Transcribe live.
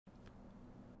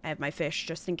I have my fish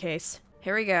just in case.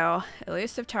 Here we go.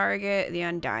 Elusive target, the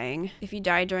Undying. If you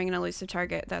die during an elusive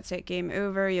target, that's it. Game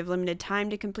over. You have limited time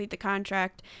to complete the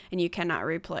contract, and you cannot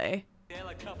replay.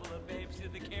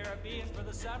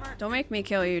 Don't make me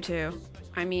kill you too.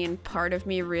 I mean, part of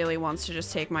me really wants to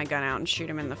just take my gun out and shoot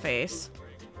him in the face.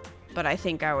 But I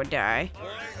think I would die.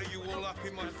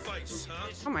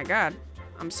 Oh my god.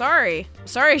 I'm sorry.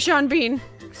 Sorry, Sean Bean.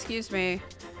 Excuse me.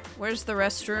 Where's the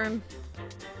restroom?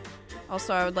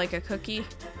 Also, I would like a cookie.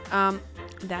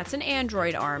 That's an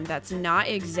android arm. That's not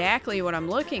exactly what I'm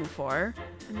looking for.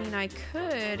 I mean, I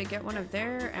could get one of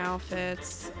their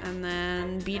outfits and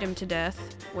then beat him to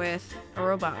death with a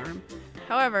robot arm.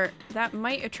 However, that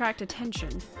might attract attention.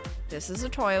 This is a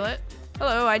toilet.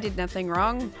 Hello, I did nothing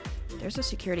wrong. There's a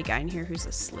security guy in here who's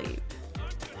asleep.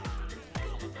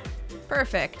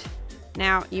 Perfect.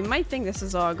 Now, you might think this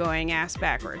is all going ass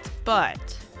backwards,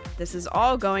 but this is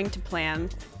all going to plan.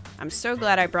 I'm so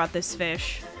glad I brought this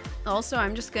fish. Also,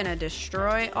 I'm just gonna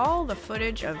destroy all the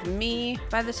footage of me.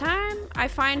 By the time I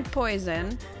find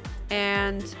poison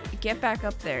and get back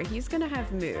up there, he's gonna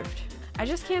have moved. I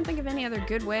just can't think of any other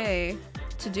good way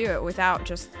to do it without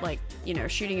just, like, you know,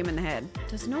 shooting him in the head.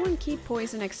 Does no one keep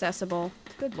poison accessible?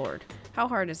 Good lord. How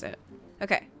hard is it?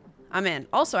 Okay, I'm in.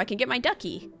 Also, I can get my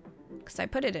ducky, because I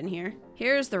put it in here.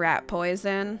 Here's the rat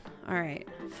poison. All right,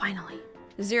 finally.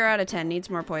 0 out of 10, needs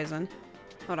more poison.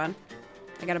 Hold on,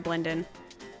 I gotta blend in.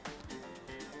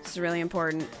 This is really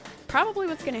important. Probably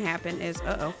what's gonna happen is,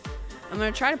 I'm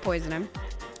gonna try to poison him,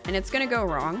 and it's gonna go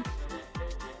wrong.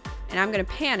 And I'm gonna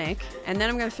panic, and then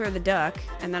I'm gonna throw the duck,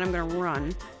 and then I'm gonna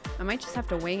run. I might just have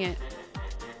to wing it.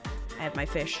 I have my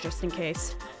fish, just in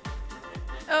case.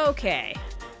 Okay.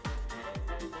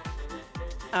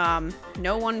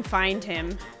 No one find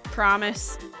him.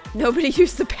 Promise. Nobody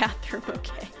use the bathroom,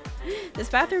 okay. This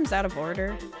bathroom's out of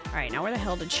order. Alright, now where the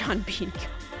hell did Sean Bean go?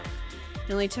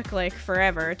 It only took, like,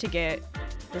 forever to get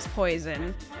this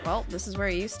poison. Well, this is where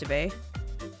it used to be.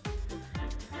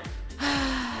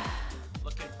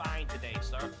 Looking fine today,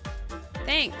 sir.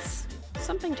 Thanks.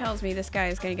 Something tells me this guy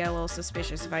is gonna get a little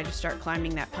suspicious if I just start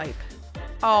climbing that pipe.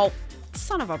 Oh,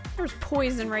 son of a... There's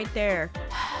poison right there.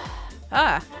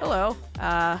 Ah, hello.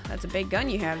 That's a big gun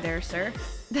you have there, sir.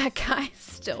 That guy's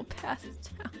still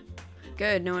passed out.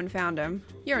 Good, no one found him.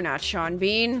 You're not Sean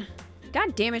Bean.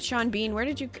 God damn it, Sean Bean, where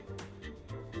did you...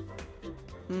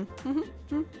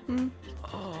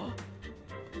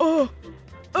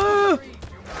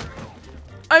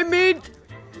 I made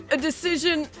a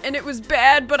decision and it was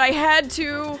bad, but I had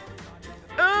to.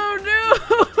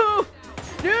 Oh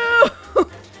no! No!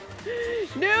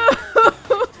 No!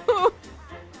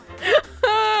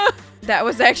 That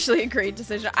was actually a great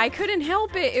decision. I couldn't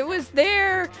help it. It was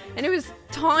there and it was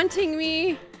taunting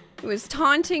me. It was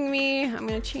taunting me. I'm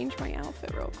gonna change my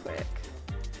outfit real quick.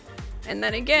 And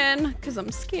then again, because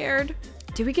I'm scared.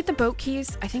 Did we get the boat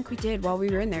keys? I think we did while we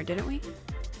were in there, didn't we?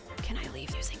 Can I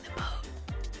leave using the boat?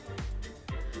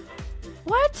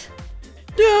 What?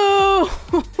 No!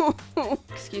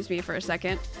 Excuse me for a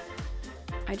second.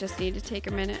 I just need to take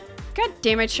a minute. God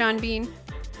damn it, Sean Bean.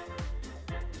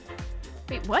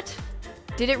 Wait, what?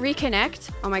 Did it reconnect?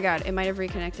 Oh my god, it might have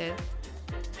reconnected.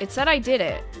 It said I did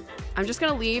it. I'm just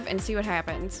gonna leave and see what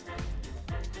happens.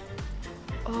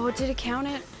 Oh, did it count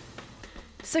it?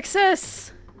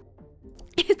 Success!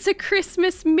 It's a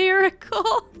Christmas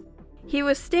miracle! He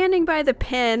was standing by the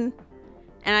pen,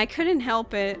 and I couldn't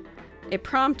help it. It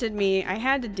prompted me. I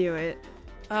had to do it.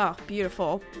 Oh,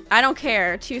 beautiful. I don't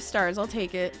care. 2 stars. I'll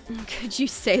take it. Could you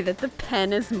say that the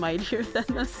pen is mightier than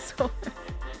the sword?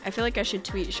 I feel like I should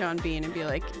tweet Sean Bean and be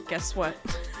like, guess what?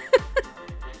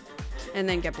 And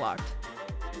then get blocked.